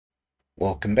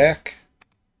Welcome back.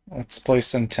 Let's play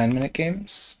some 10-minute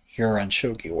games here on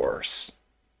Shogi Wars.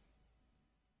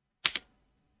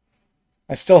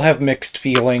 I still have mixed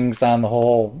feelings on the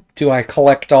whole, do I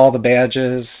collect all the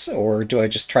badges or do I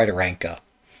just try to rank up?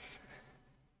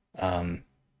 Um,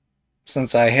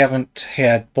 since I haven't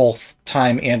had both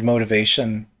time and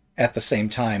motivation at the same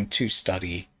time to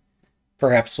study,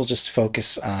 perhaps we'll just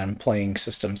focus on playing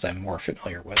systems I'm more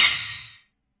familiar with.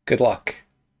 Good luck.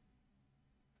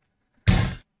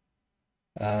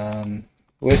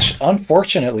 Which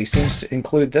unfortunately seems to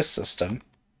include this system,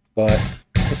 but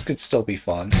this could still be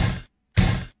fun.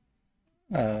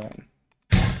 Um,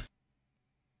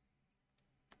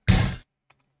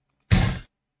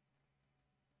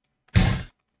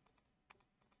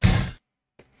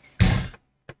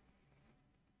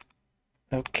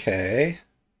 okay.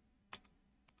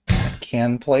 I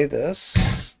can play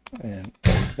this and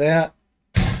play that.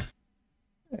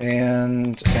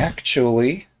 And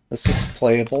actually, this is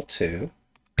playable too.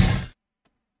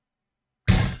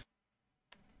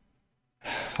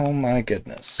 Oh my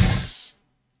goodness.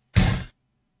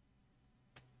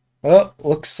 Well,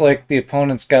 looks like the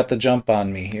opponent's got the jump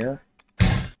on me here.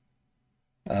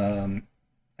 I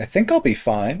think I'll be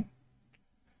fine.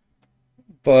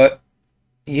 But,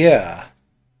 yeah.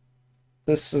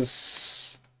 This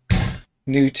is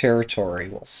new territory,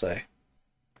 we'll say.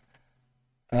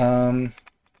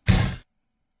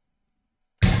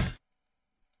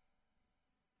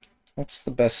 What's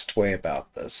the best way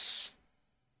about this?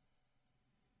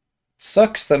 It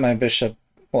sucks that my bishop...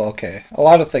 Well, okay. A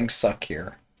lot of things suck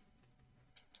here.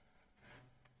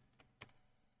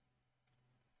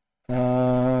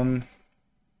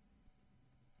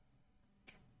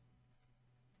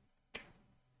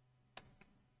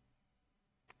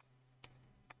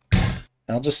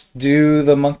 I'll just do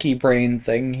the monkey brain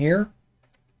thing here,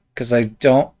 because I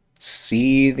don't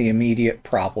see the immediate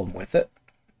problem with it.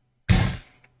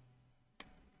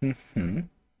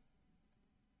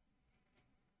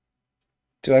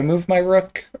 Do I move my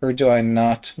rook, or do I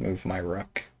not move my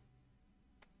rook?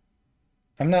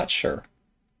 I'm not sure.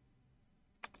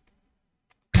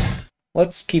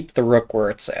 Let's keep the rook where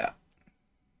it's at.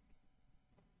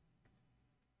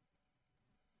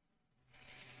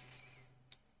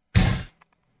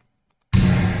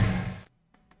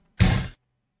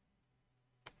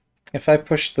 If I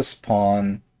push this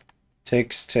pawn,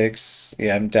 takes,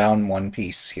 yeah, I'm down one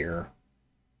piece here.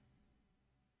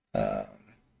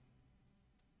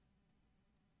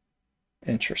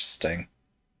 Interesting.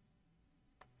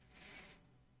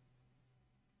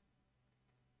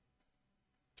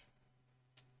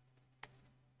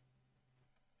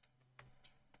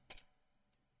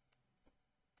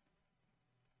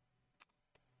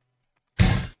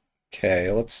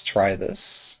 Okay, let's try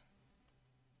this.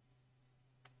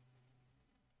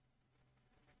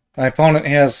 My opponent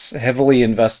has heavily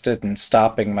invested in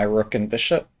stopping my rook and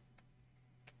bishop,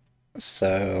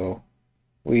 so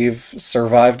we've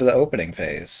survived the opening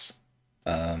phase.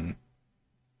 Yeah,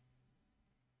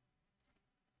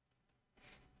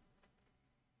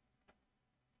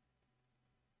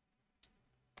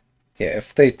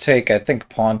 if they take, I think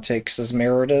pawn takes is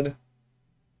merited.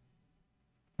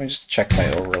 Let me just check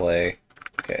my overlay.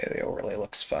 Okay, the overlay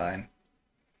looks fine.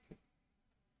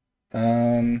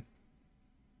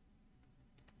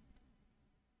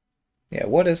 Yeah,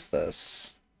 what is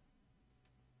this?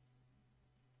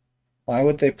 Why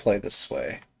would they play this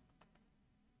way?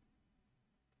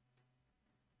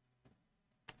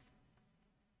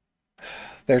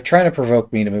 They're trying to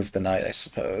provoke me to move the knight, I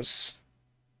suppose.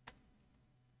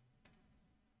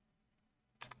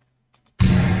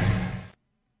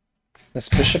 This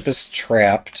bishop is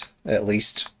trapped, at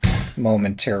least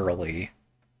momentarily.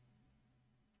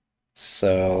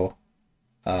 So,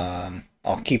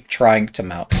 I'll keep trying to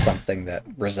mount something that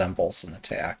resembles an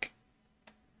attack.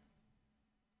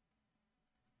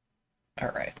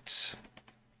 Alright.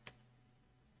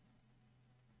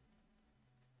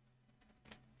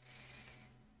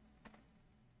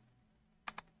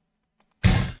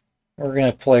 We're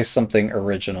going to play something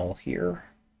original here.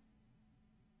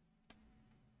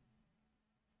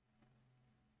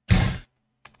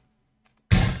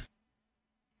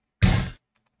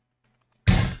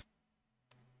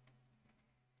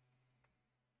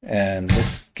 And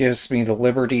this gives me the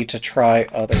liberty to try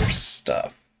other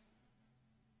stuff.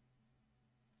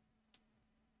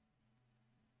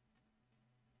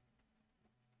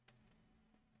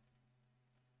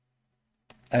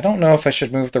 I don't know if I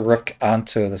should move the rook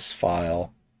onto this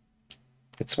file.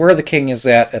 It's where the king is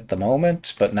at the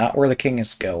moment, but not where the king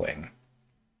is going.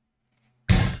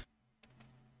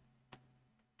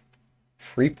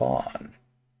 Free pawn.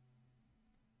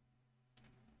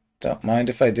 Don't mind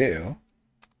if I do.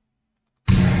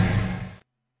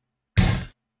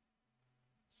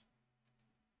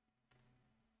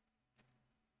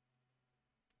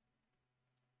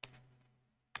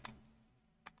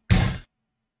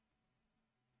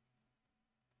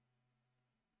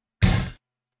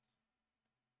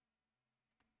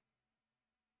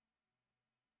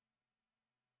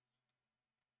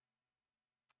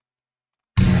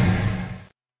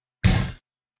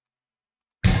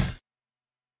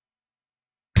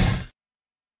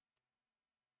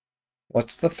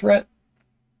 What's the threat?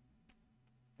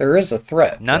 There is a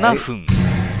threat, 7 right? 分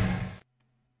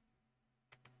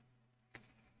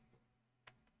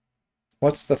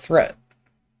What's the threat?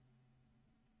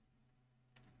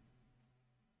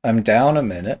 I'm down a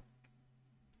minute.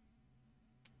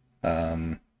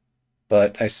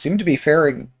 But I seem to be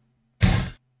faring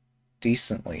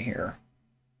decently here.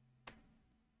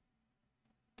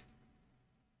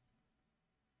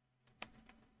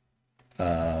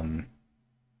 Um,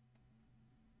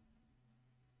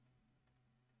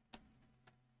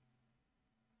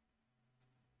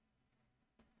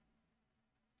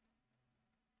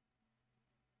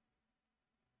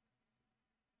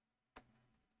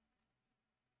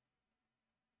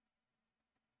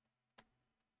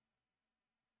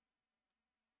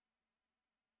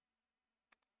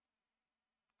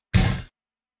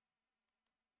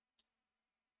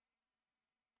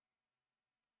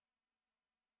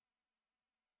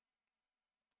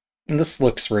 this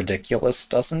looks ridiculous,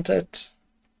 doesn't it?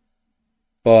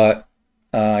 But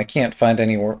I can't find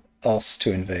anywhere else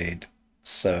to invade,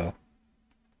 so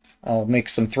I'll make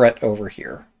some threat over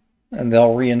here. And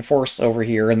they'll reinforce over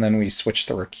here, and then we switch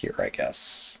the rook here, I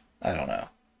guess. I don't know.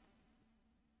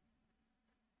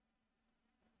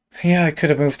 Yeah, I could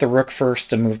have moved the rook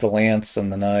first and moved the lance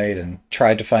and the knight and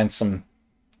tried to find some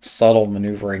subtle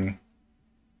maneuvering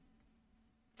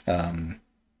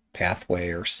pathway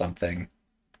or something.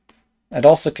 I'd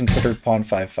also considered pawn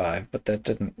 5-5, but that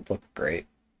didn't look great.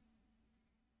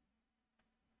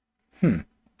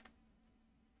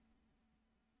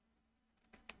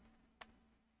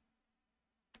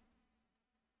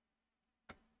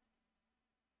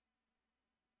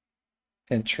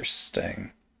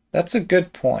 Interesting. That's a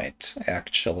good point,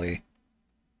 actually.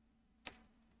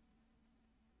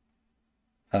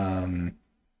 Um,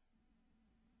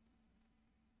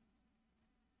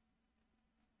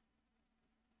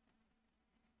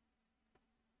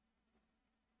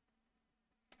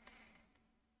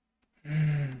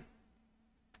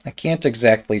 I can't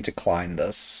exactly decline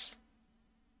this.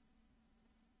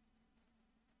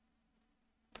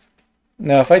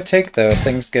 No, if I take, though,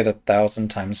 things get 1,000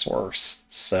 times worse,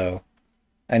 so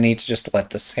I need to just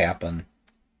let this happen.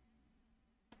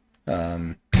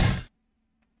 Um,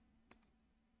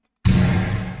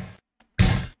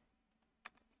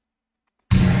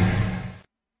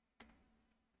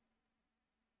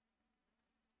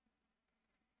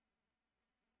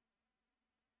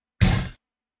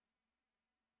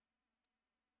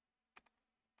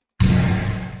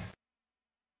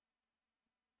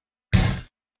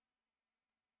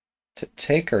 to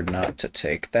take or not to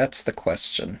take, that's the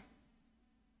question.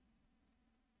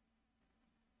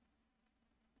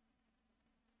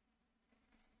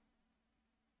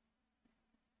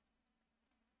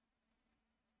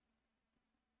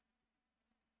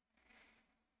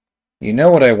 You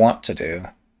know what I want to do.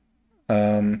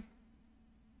 I'm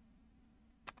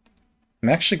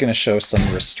actually going to show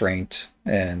some restraint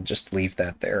and just leave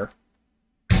that there.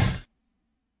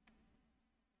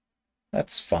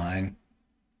 That's fine.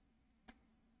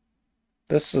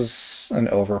 This is an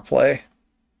overplay.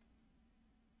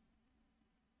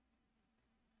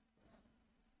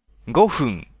 5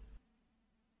分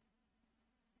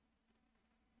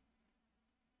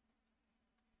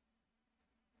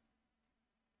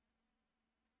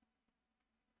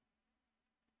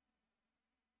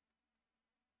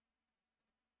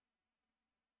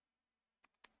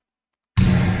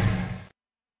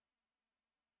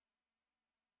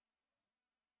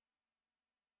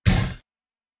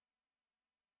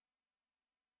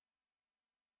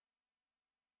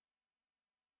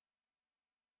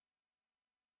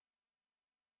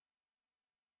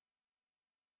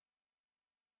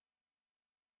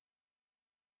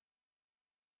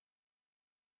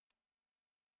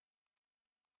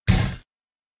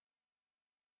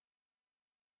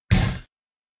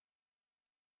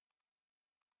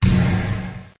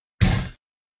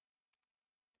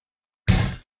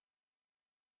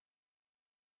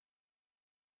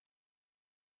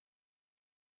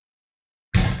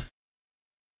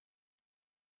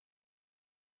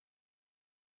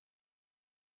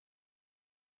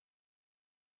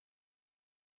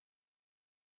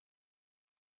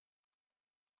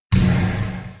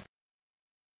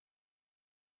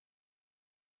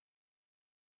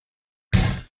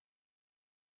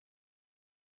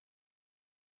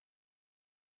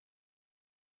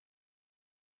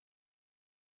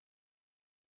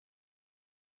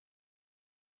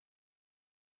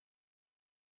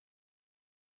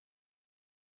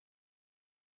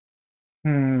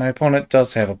My opponent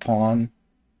does have a pawn.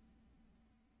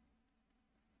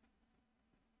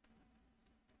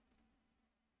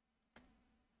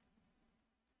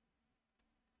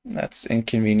 That's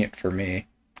inconvenient for me.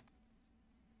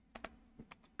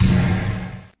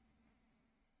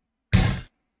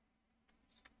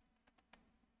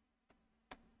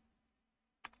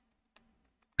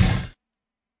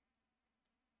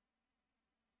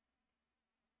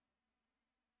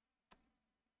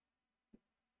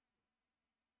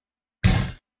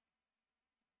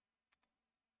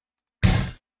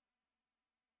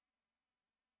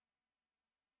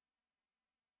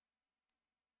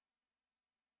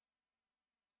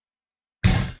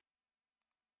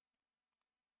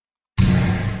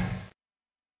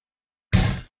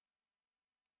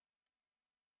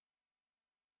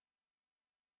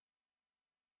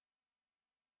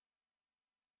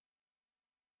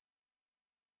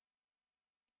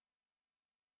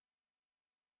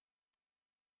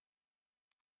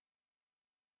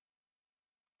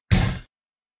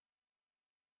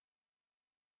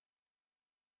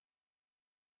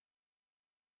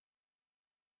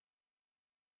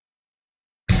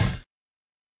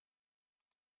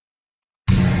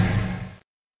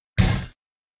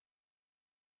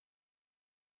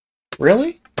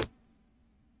 Really?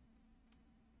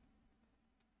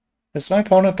 Is my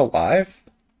opponent alive?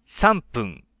 3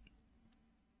分。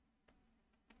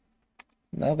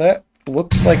No, that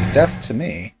looks like death to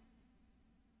me.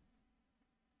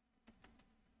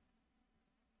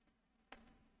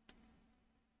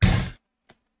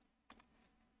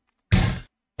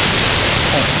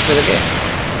 Thanks for the game.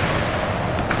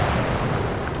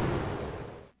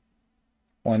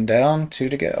 One down, two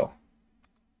to go.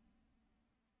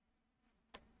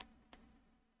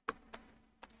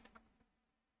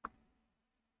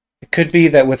 It could be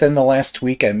that within the last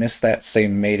week I missed that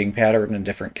same mating pattern in a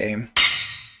different game.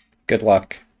 Good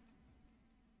luck.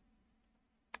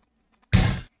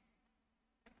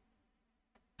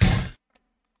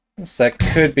 So that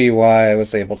could be why I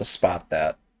was able to spot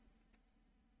that.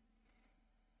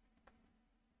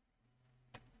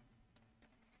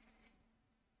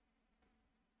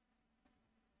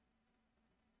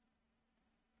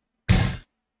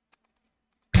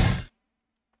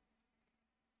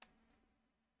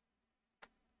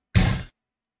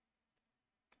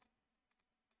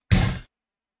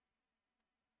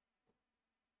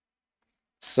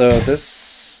 So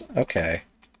this... okay.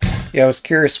 Yeah, I was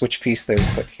curious which piece they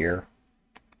would put here.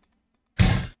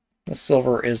 The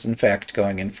silver is in fact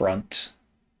going in front.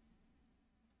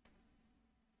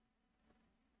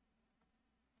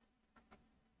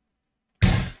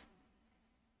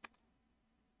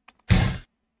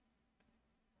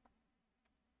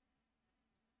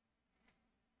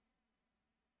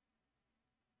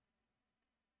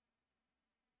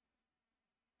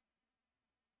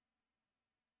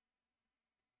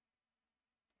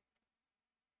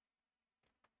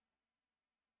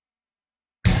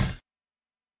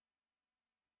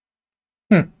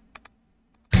 Hmm.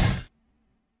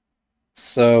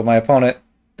 So my opponent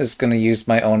is going to use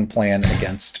my own plan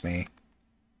against me.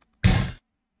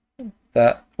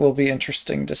 That will be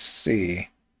interesting to see.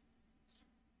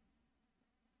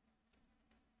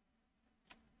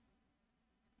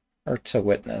 Or to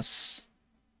witness.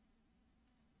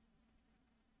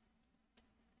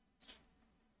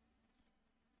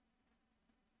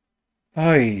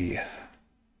 Oy.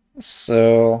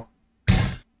 So...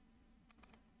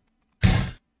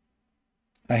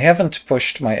 I haven't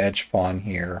pushed my edge pawn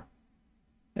here.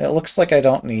 It looks like I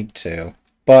don't need to,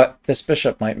 but this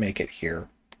bishop might make it here.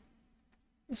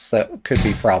 So that could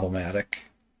be problematic.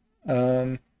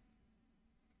 Um,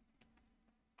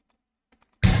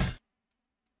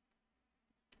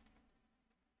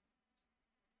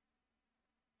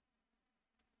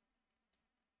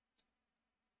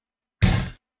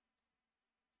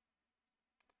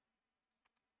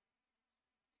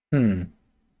 hmm.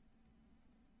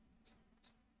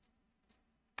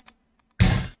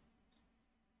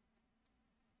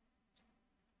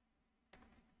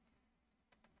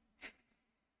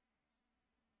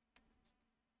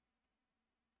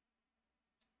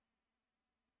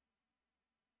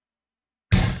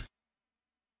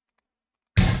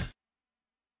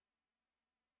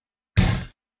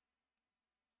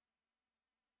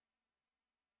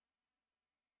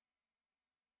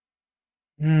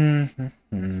 Hmm.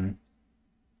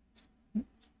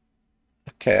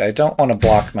 Okay, I don't want to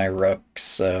block my rook,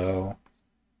 so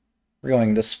we're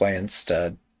going this way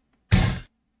instead.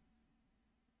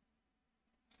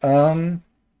 Um,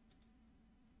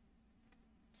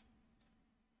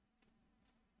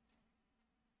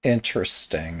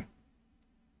 Interesting.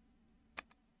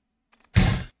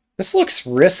 This looks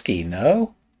risky,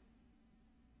 no?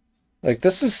 Like,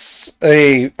 this is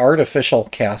a artificial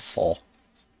castle.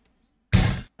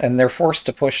 And they're forced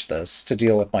to push this to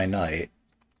deal with my knight.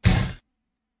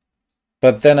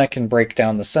 But then I can break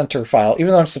down the center file,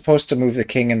 even though I'm supposed to move the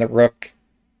king and the rook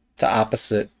to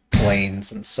opposite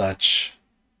lanes and such.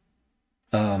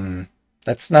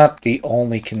 That's not the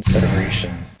only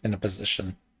consideration in a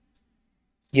position.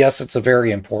 Yes, it's a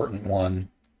very important one.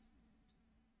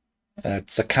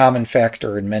 It's a common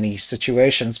factor in many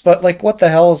situations, but, like, what the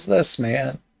hell is this,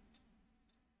 man?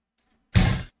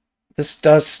 This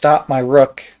does stop my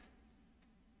rook,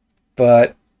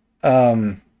 but,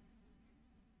 this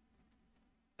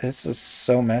is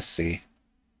so messy.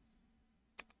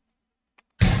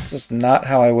 This is not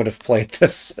how I would have played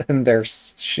this in their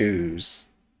shoes.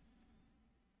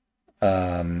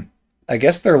 I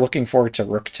guess they're looking forward to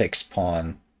rook takes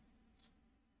pawn.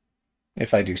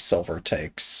 If I do silver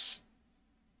takes.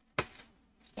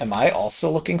 Am I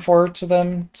also looking forward to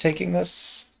them taking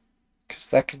this? Because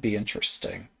that could be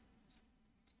interesting.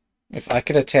 If I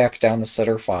could attack down the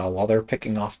center file while they're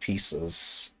picking off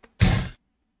pieces.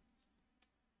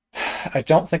 I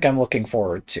don't think I'm looking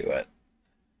forward to it.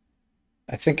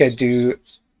 I think I do...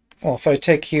 Well, if I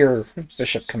take here,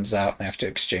 bishop comes out and I have to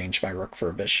exchange my rook for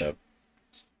a bishop.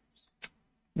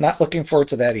 Not looking forward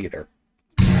to that either.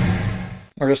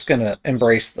 We're just going to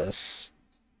embrace this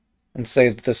and say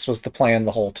that this was the plan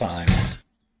the whole time.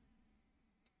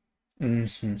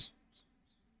 This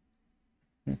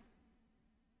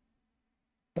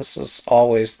is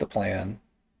always the plan.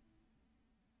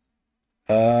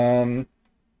 I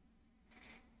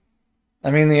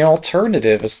mean, the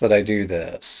alternative is that I do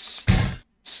this.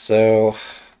 So,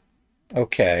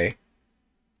 okay.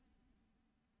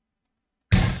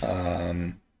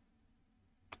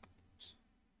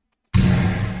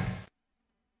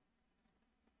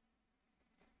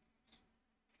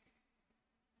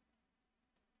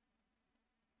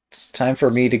 It's time for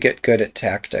me to get good at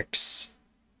tactics.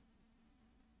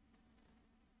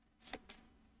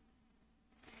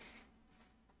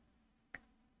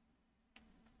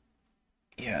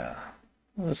 Yeah,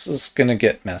 this is gonna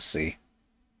get messy.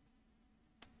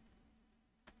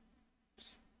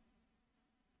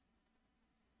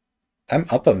 I'm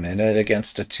up a minute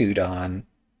against a 2-don.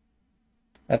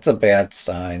 That's a bad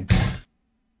sign.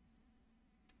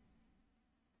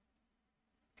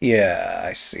 Yeah,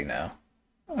 I see now.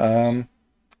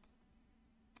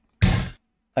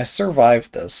 I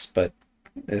survived this, but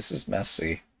this is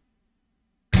messy.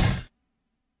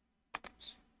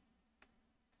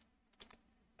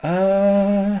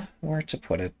 Where to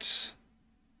put it?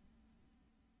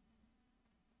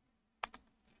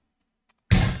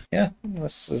 Yeah,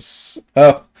 this is...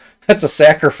 Oh, that's a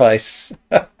sacrifice.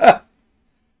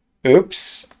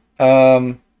 Oops.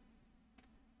 Yeah,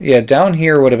 down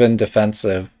here would have been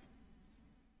defensive.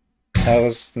 I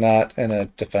was not in a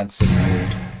defensive mood.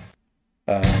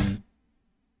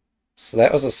 So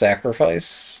that was a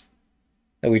sacrifice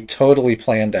that we totally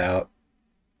planned out.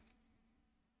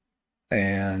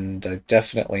 And I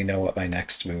definitely know what my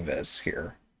next move is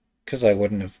here, because I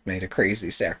wouldn't have made a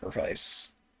crazy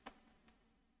sacrifice.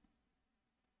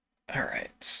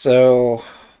 Alright, so...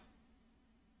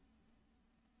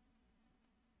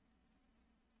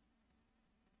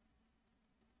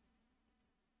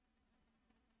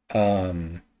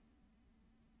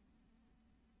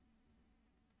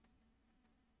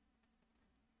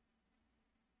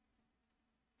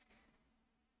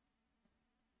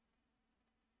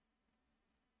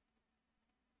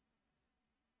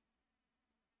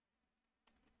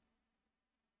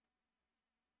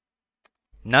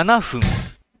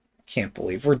 Can't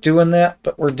believe we're doing that,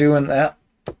 but we're doing that.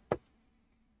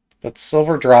 But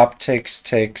silver drop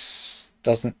takes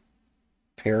doesn't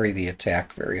parry the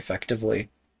attack very effectively.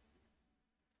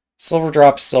 Silver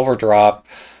drop,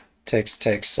 takes,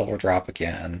 silver drop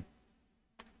again.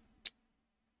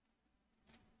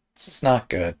 This is not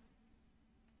good.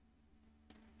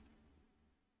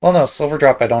 Well, no, silver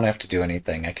drop I don't have to do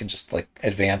anything. I can just, like,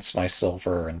 advance my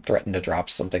silver and threaten to drop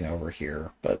something over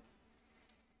here, but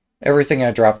everything I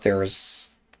drop there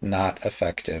is not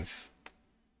effective.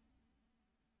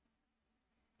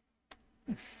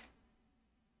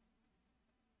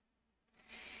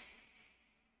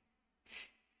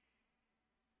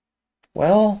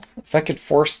 Well, if I could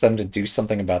force them to do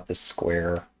something about this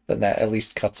square, then that at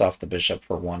least cuts off the bishop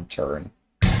for one turn.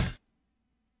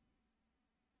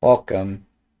 Welcome.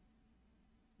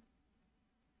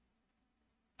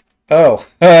 Oh,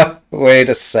 wait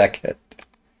a second.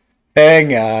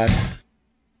 Hang on.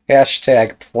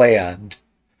 Hashtag planned.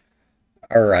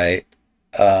 Alright.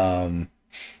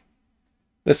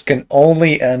 This can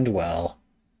only end well.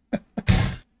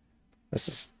 This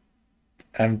is...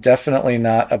 I'm definitely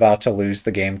not about to lose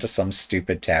the game to some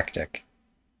stupid tactic.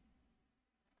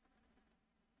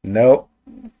 Nope.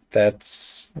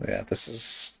 That's... Yeah, this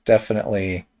is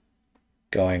definitely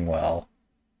going well.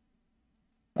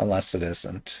 Unless it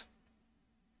isn't.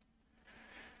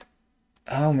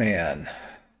 Oh, man.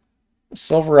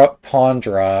 Silver up, pawn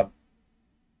drop.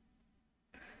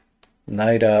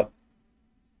 Knight up.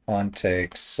 Pawn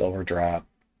takes, silver drop.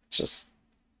 Just...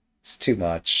 It's too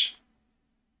much.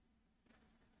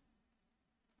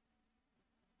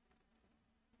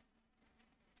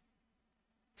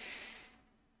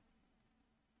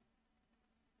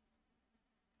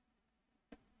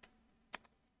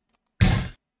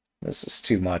 This is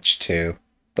too much, too.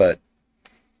 But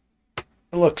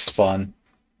it looks fun.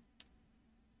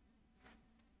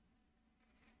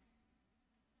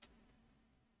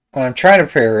 What I'm trying to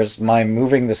prepare is my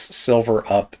moving this silver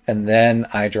up, and then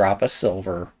I drop a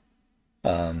silver.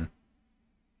 And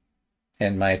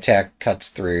my attack cuts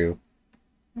through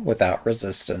without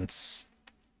resistance.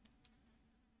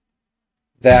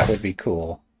 That would be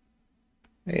cool.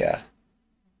 Yeah.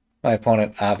 My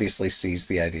opponent obviously sees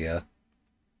the idea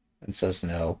and says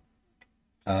no.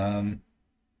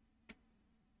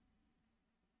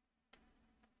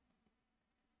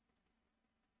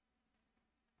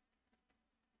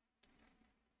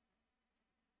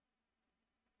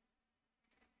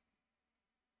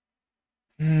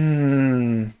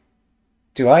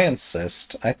 Do I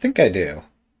insist? I think I do.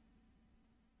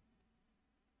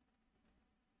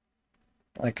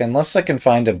 Like, unless I can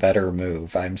find a better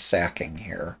move, I'm sacking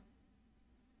here.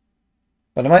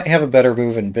 But I might have a better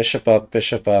move in bishop up,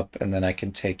 and then I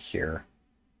can take here.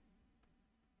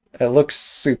 It looks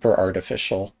super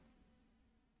artificial.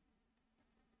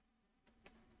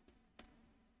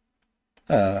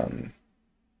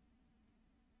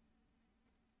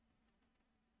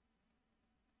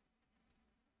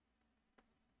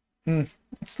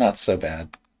 It's not so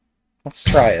bad. Let's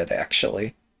try it,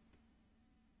 actually.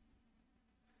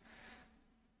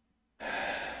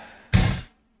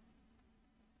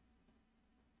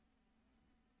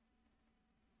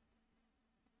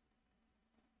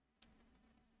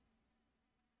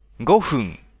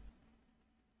 $5.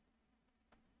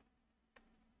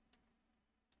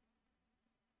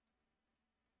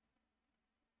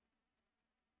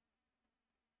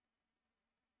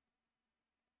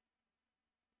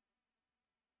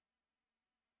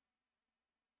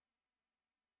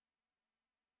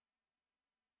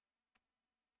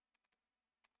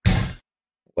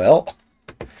 Well,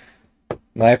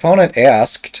 my opponent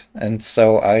asked, and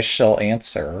so I shall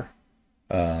answer.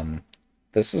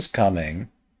 This is coming,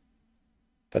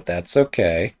 but that's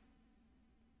okay.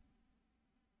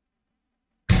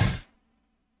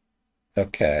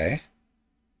 Okay.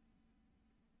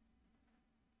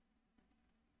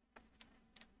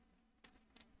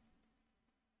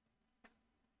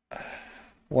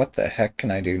 What the heck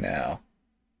can I do now?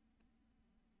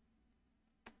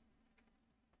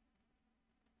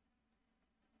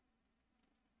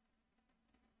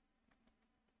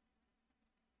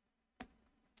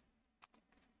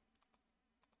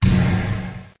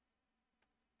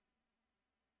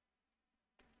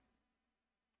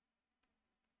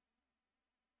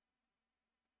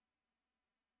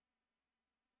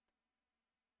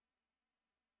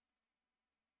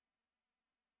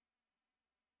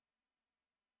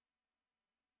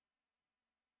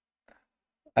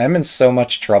 I'm in so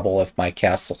much trouble if my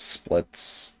castle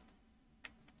splits.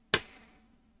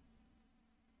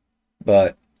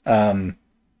 But,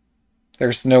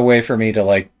 there's no way for me to,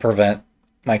 like, prevent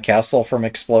my castle from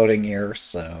exploding here,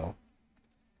 so...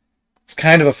 It's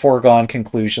kind of a foregone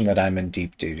conclusion that I'm in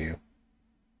deep doo-doo.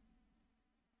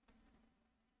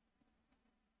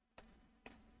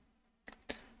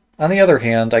 On the other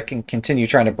hand, I can continue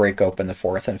trying to break open the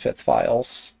 4th and 5th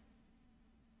files.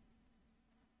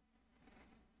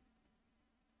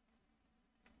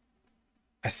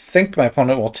 I think my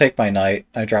opponent will take my knight,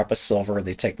 I drop a silver,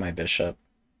 they take my bishop.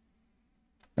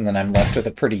 And then I'm left with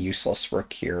a pretty useless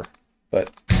rook here.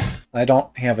 But I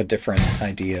don't have a different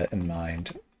idea in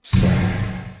mind, so...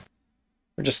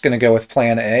 We're just going to go with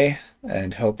plan A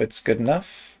and hope it's good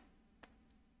enough.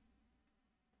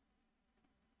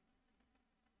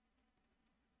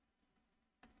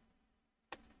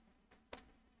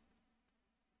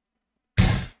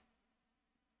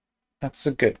 That's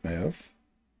a good move.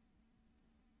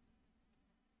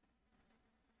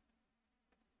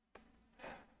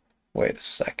 Wait a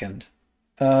second.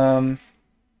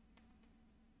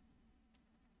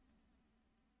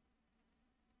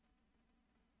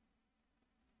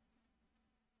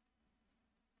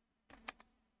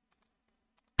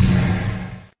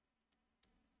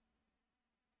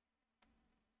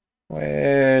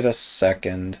 Wait a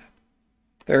second.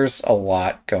 There's a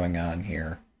lot going on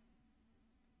here.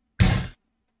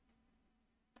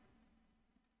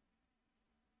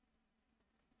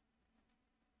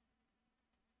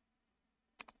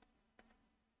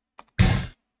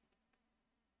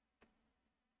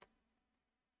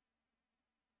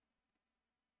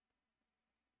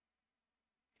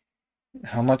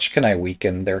 How much can I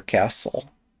weaken their castle?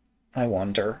 I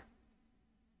wonder.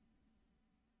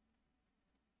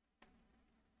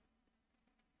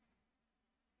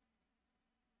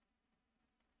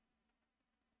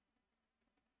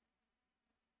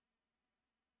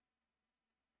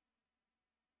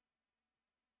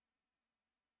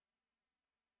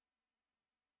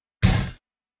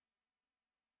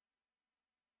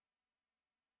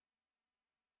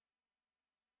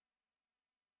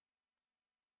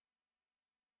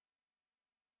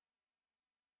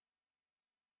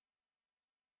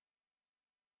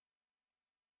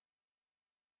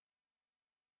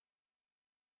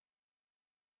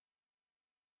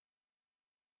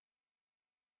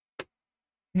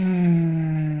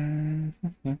 Hmm.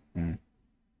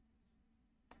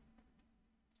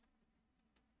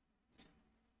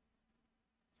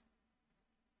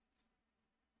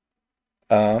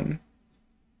 um,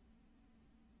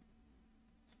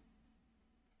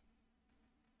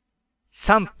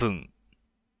 3分、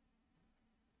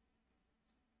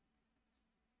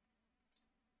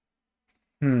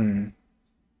hmm.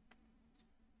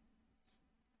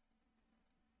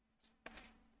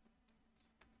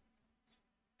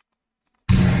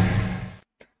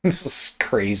 This is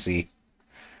crazy.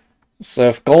 So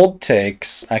if gold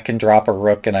takes, I can drop a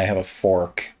rook and I have a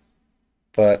fork.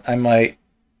 But I might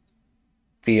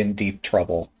be in deep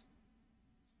trouble.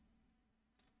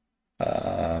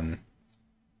 Um,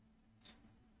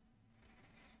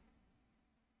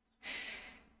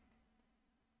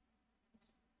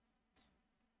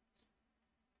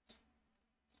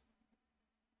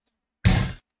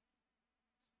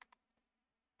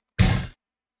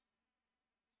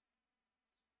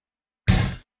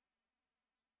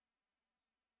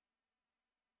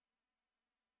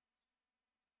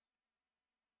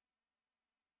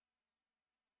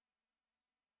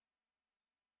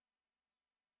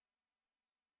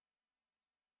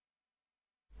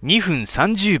 2分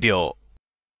30秒。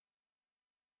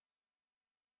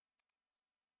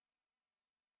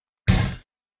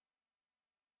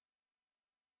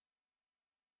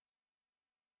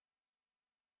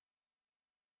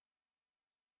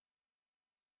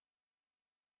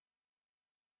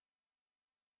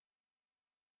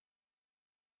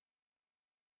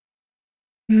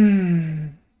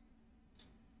hmm.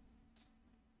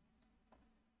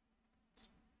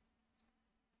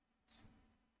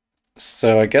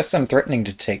 So I guess I'm threatening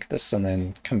to take this and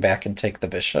then come back and take the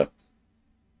bishop.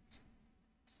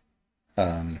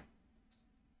 Um,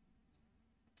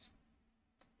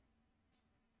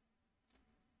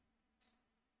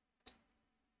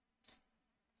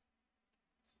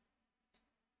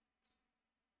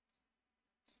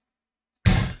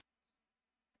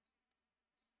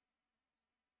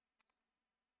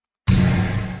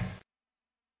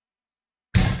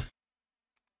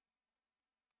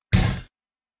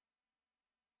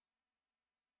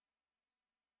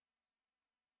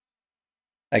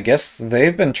 'I guess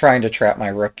they've been trying to trap my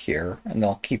rook here, and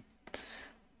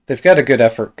they've got a good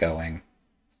effort going.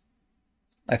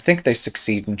 I think they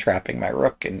succeed in trapping my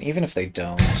rook, and even if they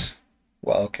don't,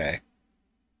 well, okay.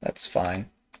 That's fine.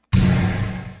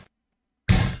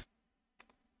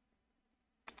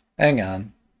 Hang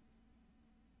on.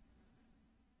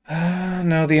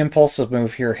 No, the impulsive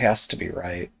move here has to be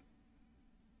right.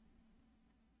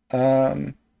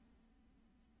 2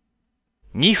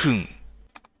分、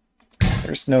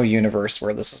There's no universe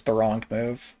where this is the wrong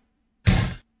move.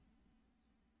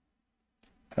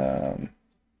 Um,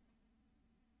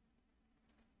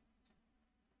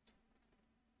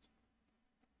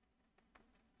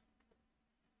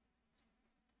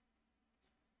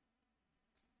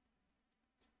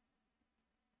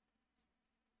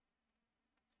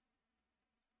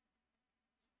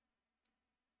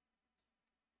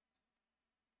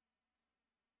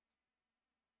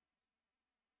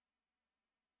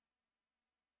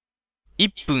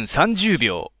 1分30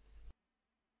秒。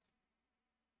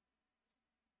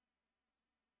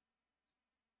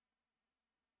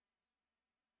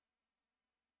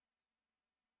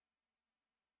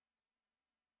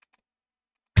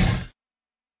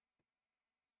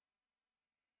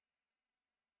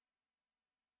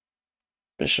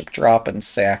Bishop drop and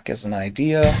sack is an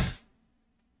idea,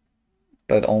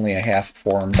 but only a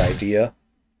half-formed idea.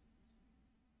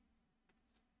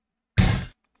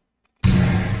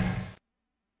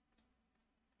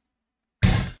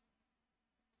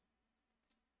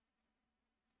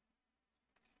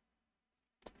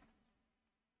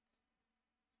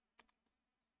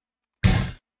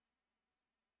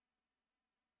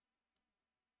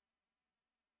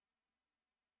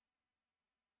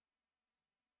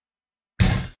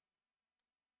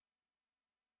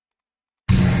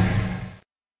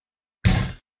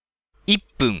 1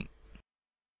分、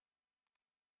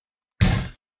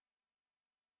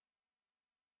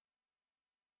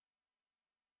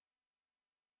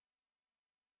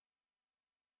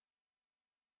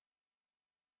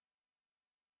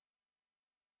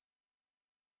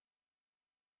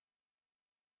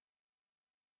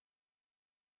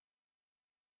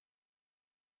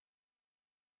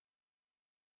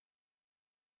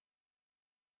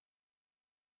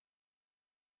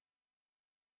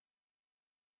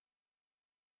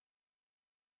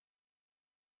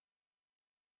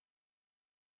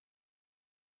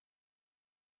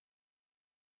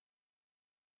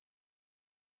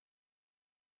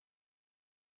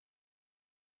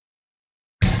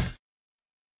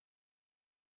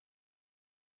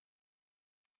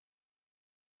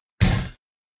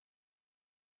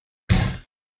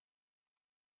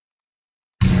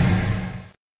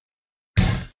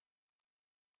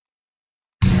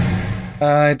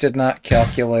I did not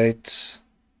calculate.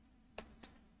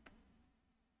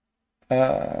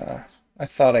 I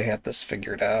thought I had this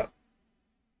figured out.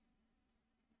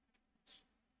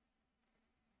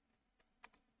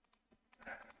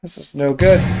 This is no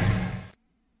good.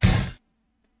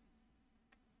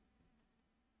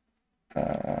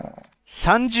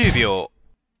 30秒、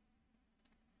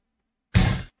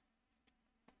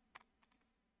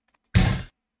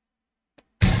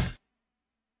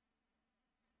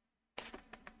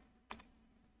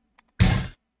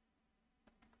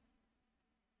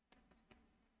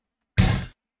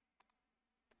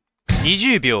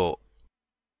20秒、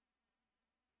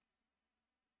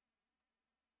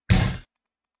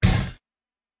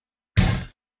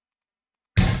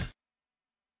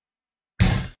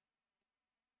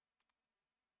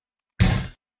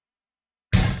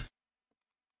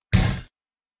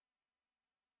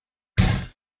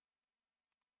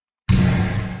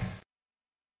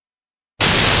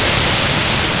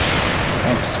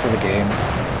Thanks for the game.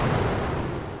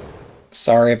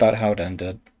 Sorry about how it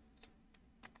ended.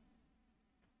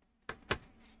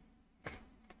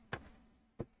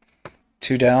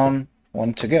 Two down,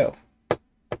 one to go.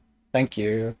 Thank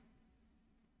you.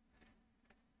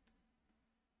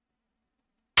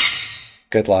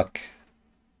 Good luck.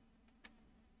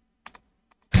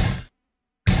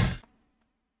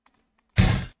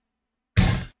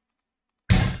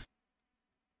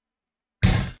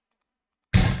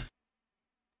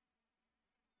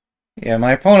 Yeah,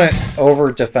 my opponent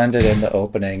over-defended in the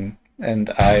opening, and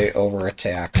I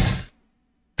over-attacked.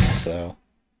 So,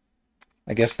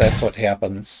 I guess that's what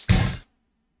happens.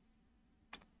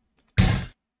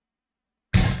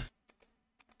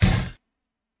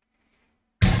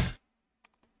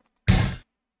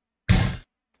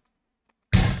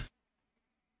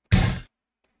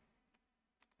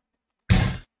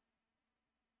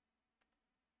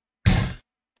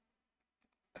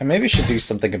 I maybe should do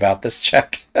something about this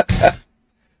check.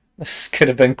 This could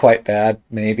have been quite bad,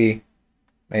 maybe.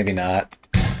 Maybe not.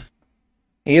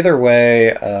 Either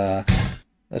way,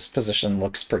 this position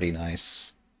looks pretty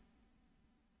nice.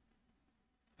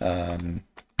 How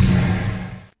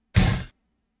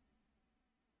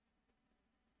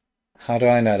do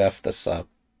I not F this up?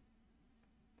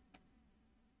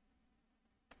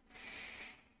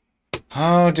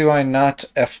 How do I not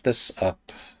F this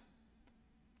up?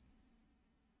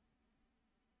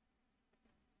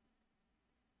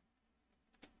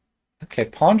 Okay,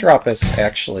 pawn drop is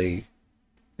actually...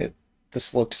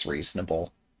 this looks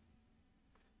reasonable.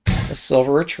 The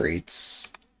silver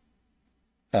retreats.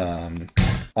 I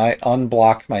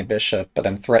unblock my bishop, but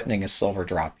I'm threatening a silver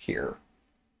drop here.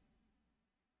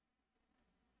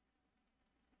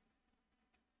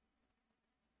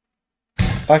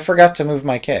 I forgot to move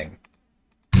my king.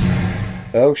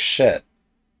 Oh shit.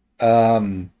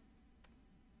 Yeah.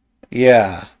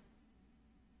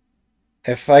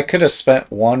 If I could have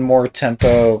spent one more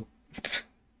tempo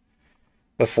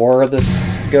before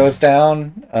this goes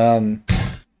down,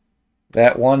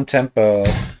 that one tempo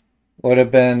would have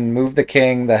been move the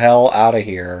king the hell out of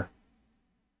here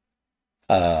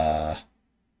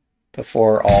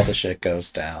before all the shit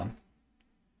goes down.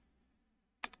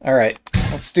 Alright,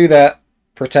 let's do that.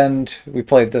 Pretend we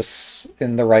played this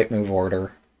in the right move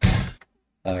order.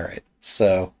 Alright,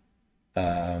 so...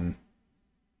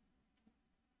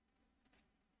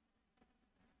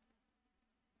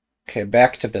 okay,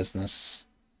 back to business.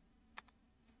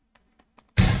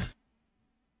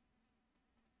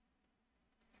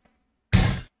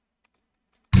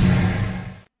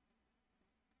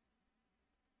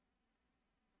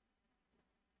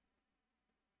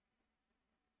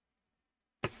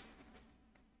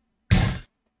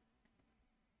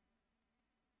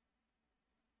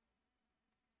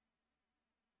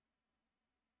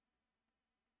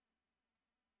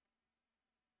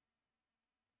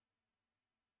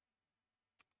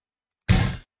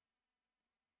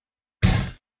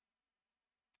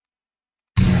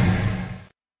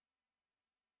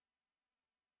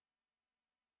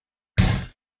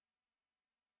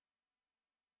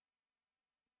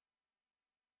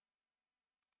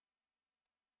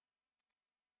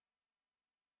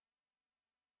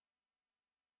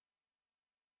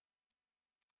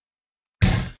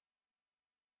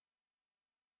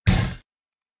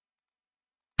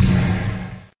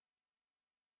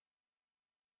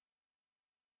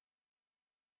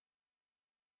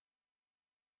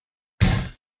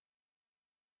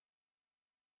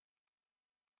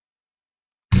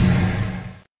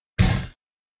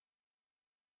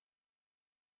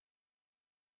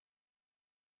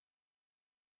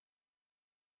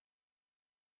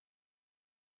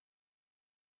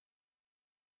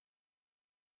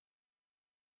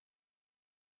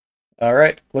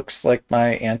 Alright, looks like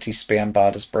my anti-spam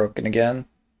bot is broken again.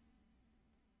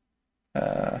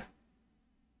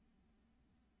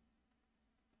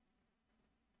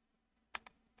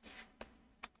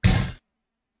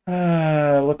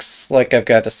 Looks like I've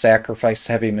got to sacrifice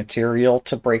heavy material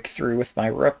to break through with my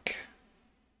rook.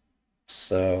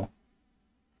 So,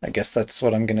 I guess that's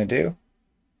what I'm gonna do.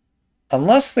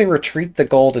 Unless they retreat the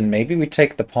gold and maybe we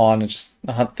take the pawn and just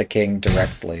hunt the king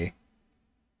directly.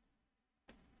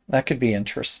 That could be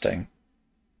interesting.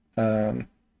 You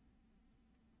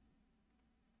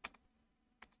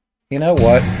know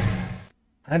what?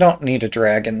 I don't need a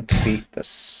dragon to beat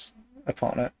this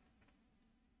opponent.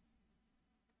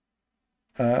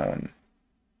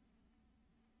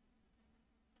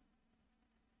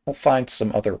 We'll find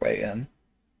some other way in.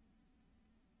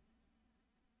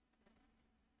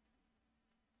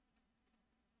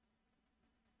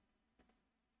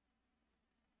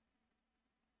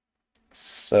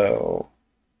 So...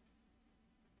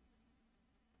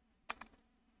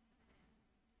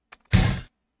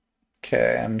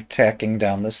 Okay, I'm tacking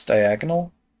down this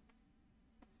diagonal.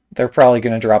 They're probably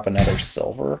going to drop another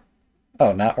silver.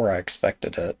 Oh, not where I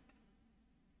expected it.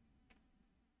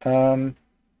 7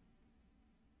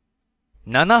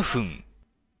分。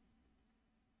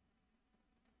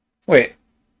Wait,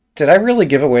 did I really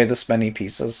give away this many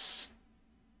pieces?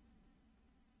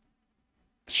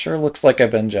 Sure looks like I've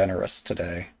been generous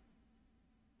today.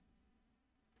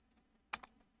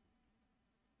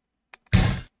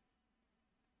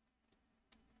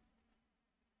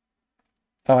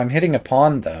 Oh, I'm hitting a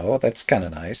pawn, though. That's kind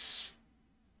of nice.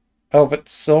 Oh, but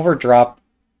silver drop...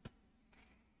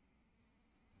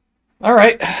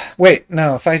 Alright, wait,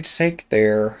 no, if I take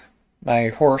there, my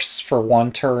horse for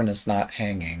one turn is not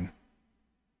hanging.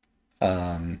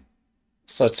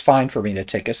 So it's fine for me to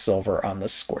take a silver on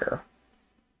this square.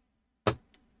 I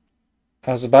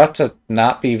was about to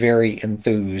not be very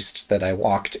enthused that I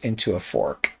walked into a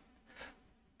fork,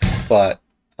 but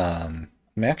I'm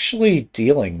actually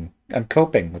I'm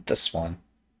coping with this one.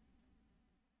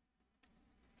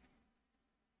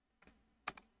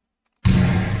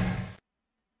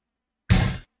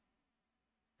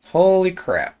 Holy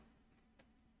crap.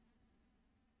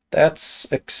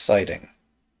 That's exciting.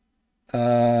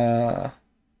 I'm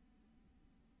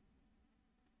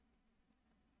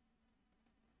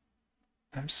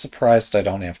surprised I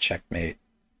don't have checkmate.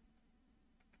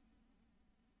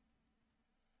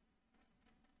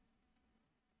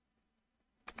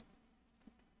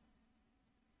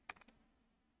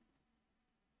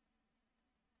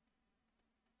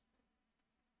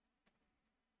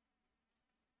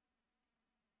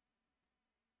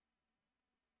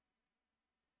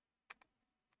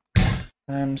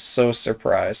 I'm so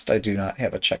surprised I do not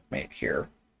have a checkmate here.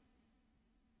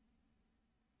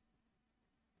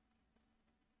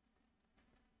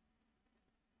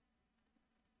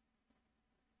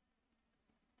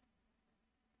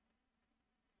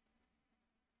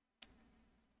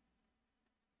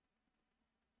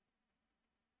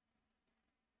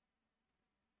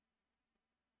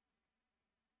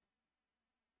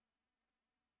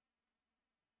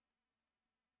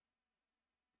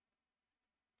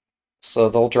 So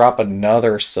they'll drop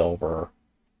another silver,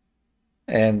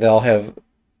 and they'll have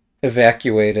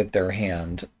evacuated their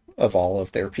hand of all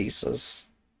of their pieces,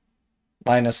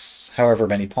 minus however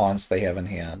many pawns they have in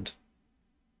hand.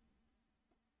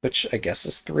 Which I guess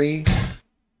is 3.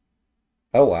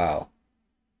 Oh, wow.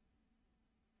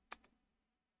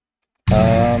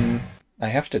 I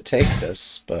have to take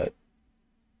this, but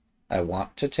I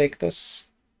want to take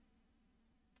this.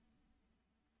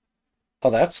 Oh,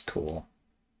 that's cool.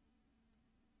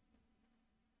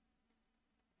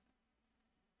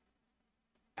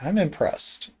 I'm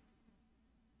impressed.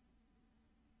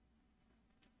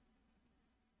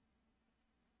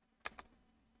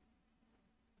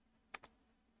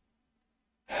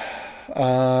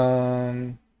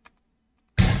 Um,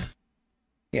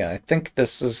 yeah, I think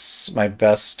this is my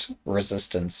best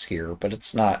resistance here, but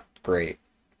it's not great.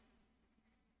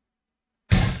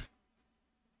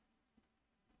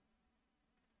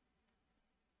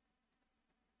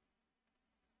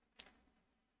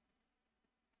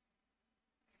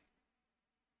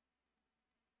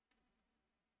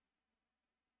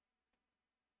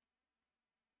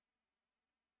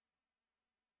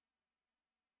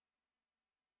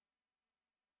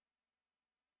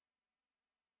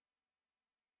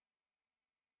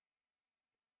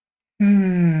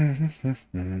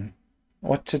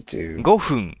 What to do? 5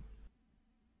分。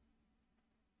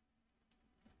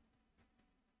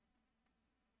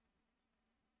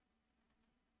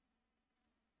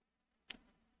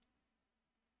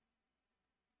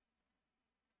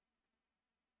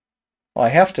Well, I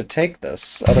have to take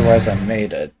this, otherwise I'm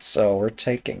mated, so we're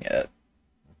taking it.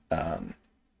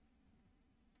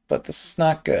 But this is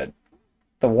not good.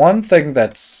 The one thing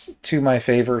that's to my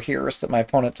favor here is that my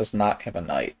opponent does not have a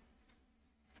knight.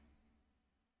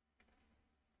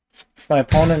 If my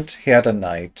opponent had a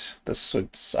knight, this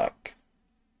would suck.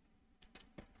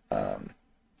 Oh,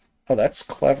 that's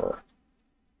clever.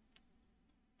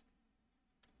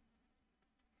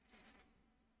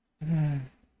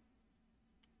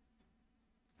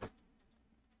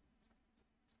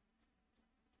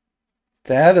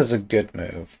 That is a good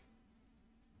move.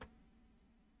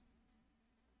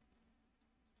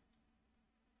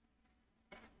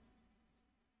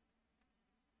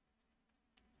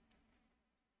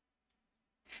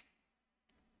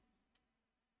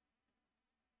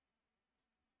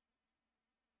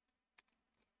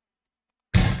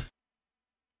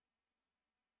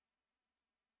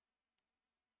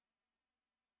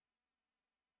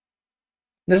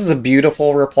 This is a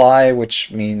beautiful reply,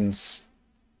 which means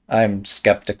I'm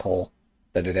skeptical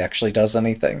that it actually does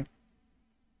anything.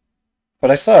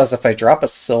 What I saw is if I drop a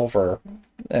silver,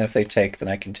 and if they take, then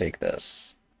I can take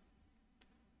this.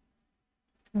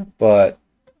 But,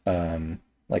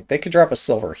 like, they could drop a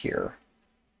silver here.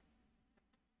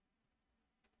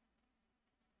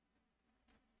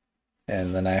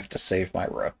 And then I have to save my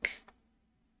rook.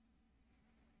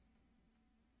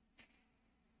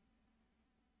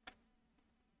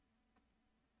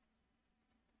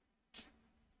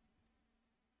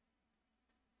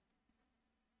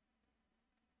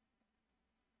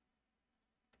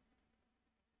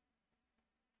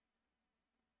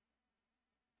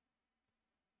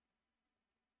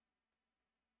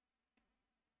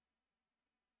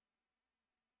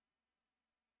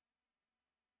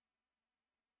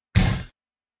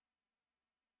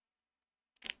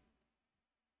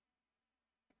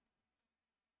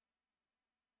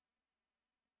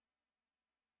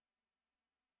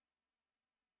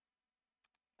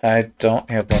 I don't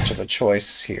have much of a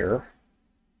choice here.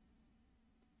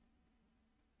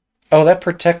 Oh, that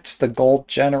protects the gold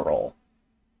general.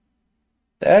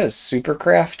 That is super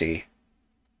crafty.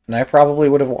 And I probably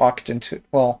would have walked into...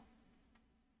 Well,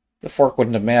 the fork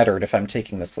wouldn't have mattered if I'm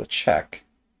taking this with check.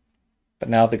 But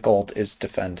now the gold is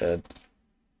defended.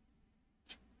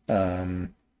 At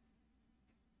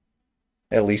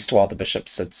least while the bishop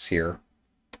sits here.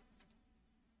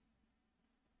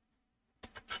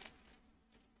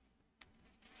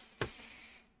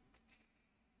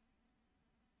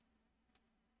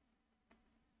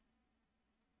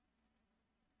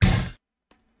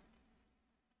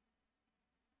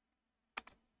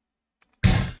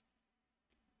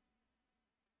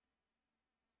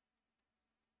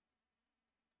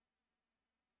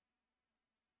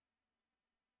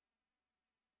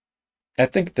 I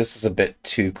think this is a bit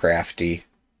too crafty.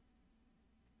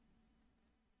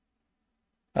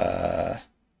 And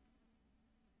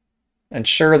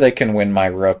sure, they can win my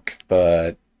rook,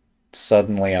 but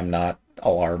suddenly I'm not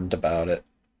alarmed about it.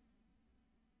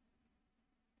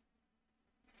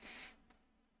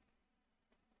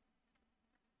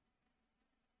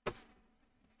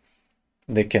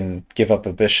 They can give up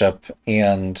a bishop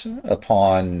and a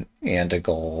pawn and a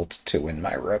gold to win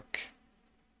my rook.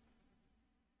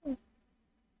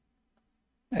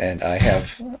 And I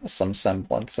have some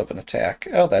semblance of an attack.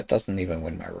 Oh, that doesn't even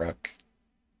win my rook.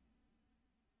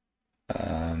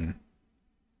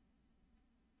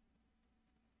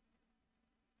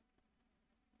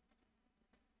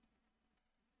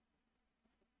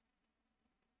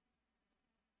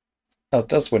 Oh, it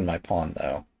does win my pawn,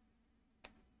 though.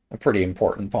 A pretty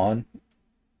important pawn.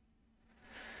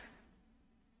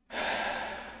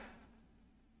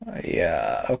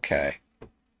 Yeah, okay.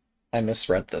 I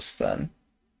misread this then.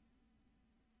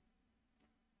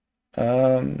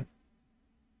 Um,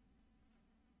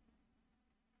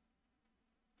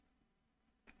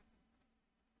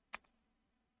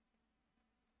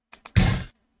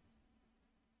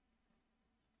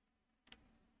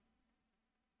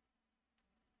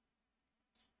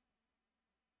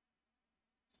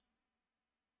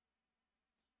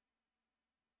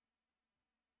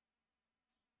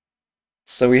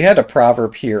 so we had a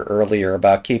proverb here earlier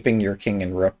about keeping your king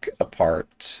and rook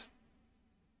apart.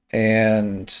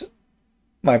 And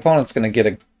my opponent's going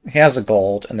to has a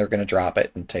gold, and they're going to drop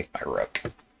it and take my rook.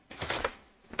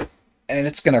 And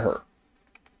it's going to hurt.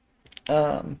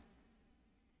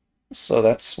 So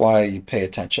that's why you pay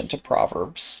attention to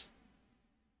Proverbs.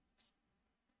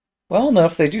 Well, no,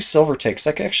 if they do silver takes,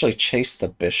 I could actually chase the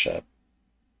bishop.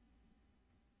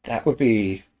 That would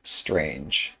be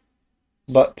strange,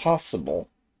 but possible.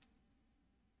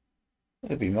 It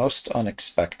would be most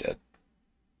unexpected.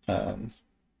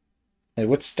 It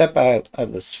would step out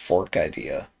of this fork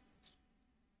idea.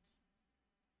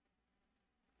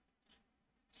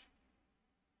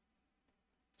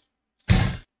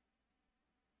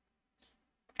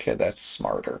 Okay, that's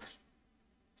smarter.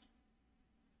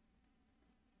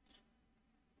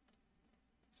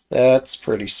 That's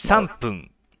pretty smart. 3分、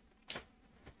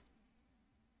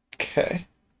Okay.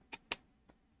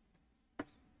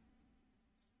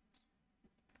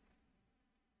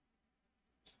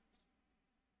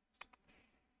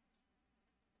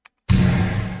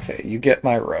 Okay, you get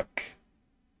my rook.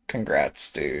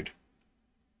 Congrats, dude.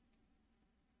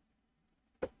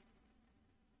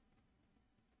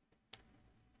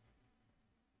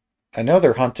 I know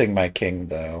they're hunting my king,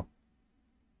 though.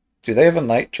 Do they have a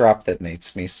knight drop that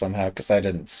mates me somehow? Because I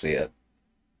didn't see it.2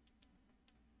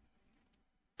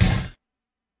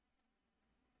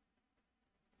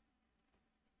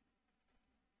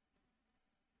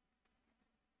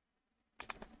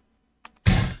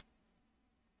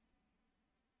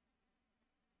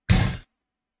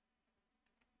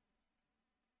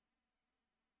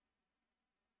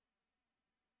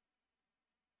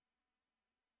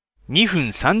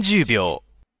分30秒。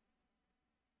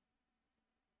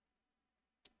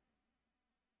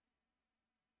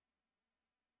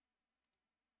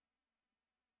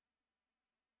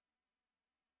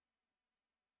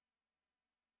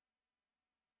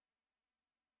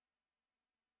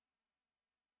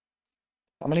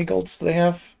How many golds do they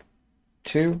have?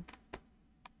 2?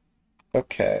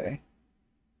 Okay.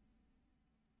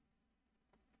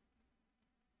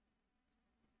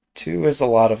 2 is a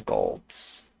lot of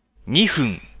golds. 2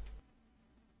分、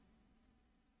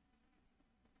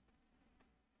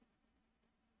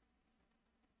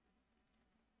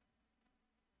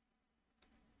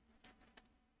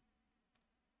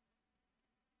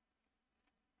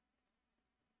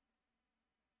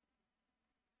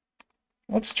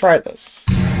Let's try this.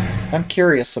 I'm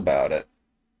curious about it.1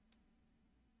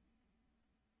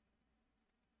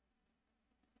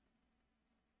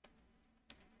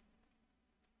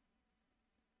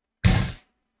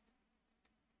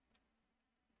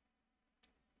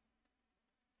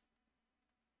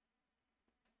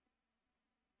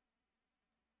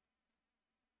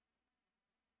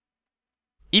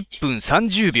分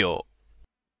30秒。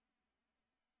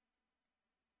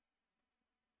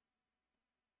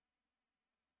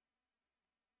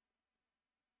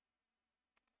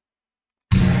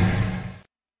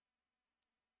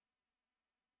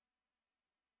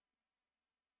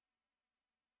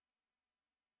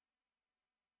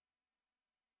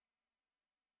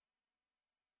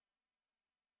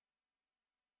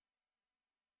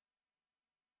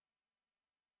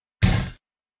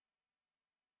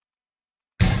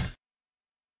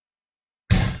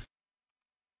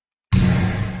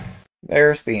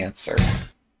There's the answer.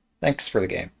 Thanks for the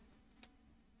game.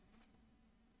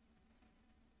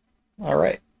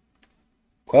 Alright.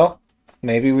 Well,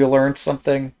 maybe we learned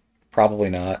something. Probably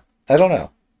not. I don't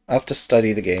know. I have to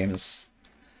study the games.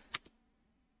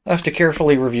 I have to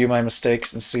carefully review my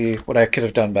mistakes and see what I could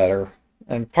have done better.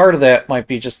 And part of that might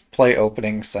be just play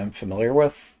openings I'm familiar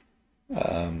with.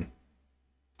 I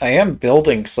am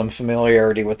building some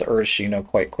familiarity with the Urashino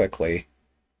quite quickly,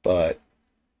 but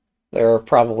there are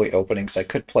probably openings I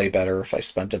could play better if I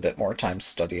spent a bit more time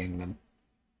studying them.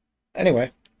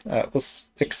 Anyway, that was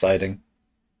exciting.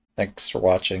 Thanks for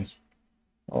watching.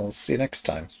 I'll see you next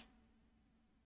time.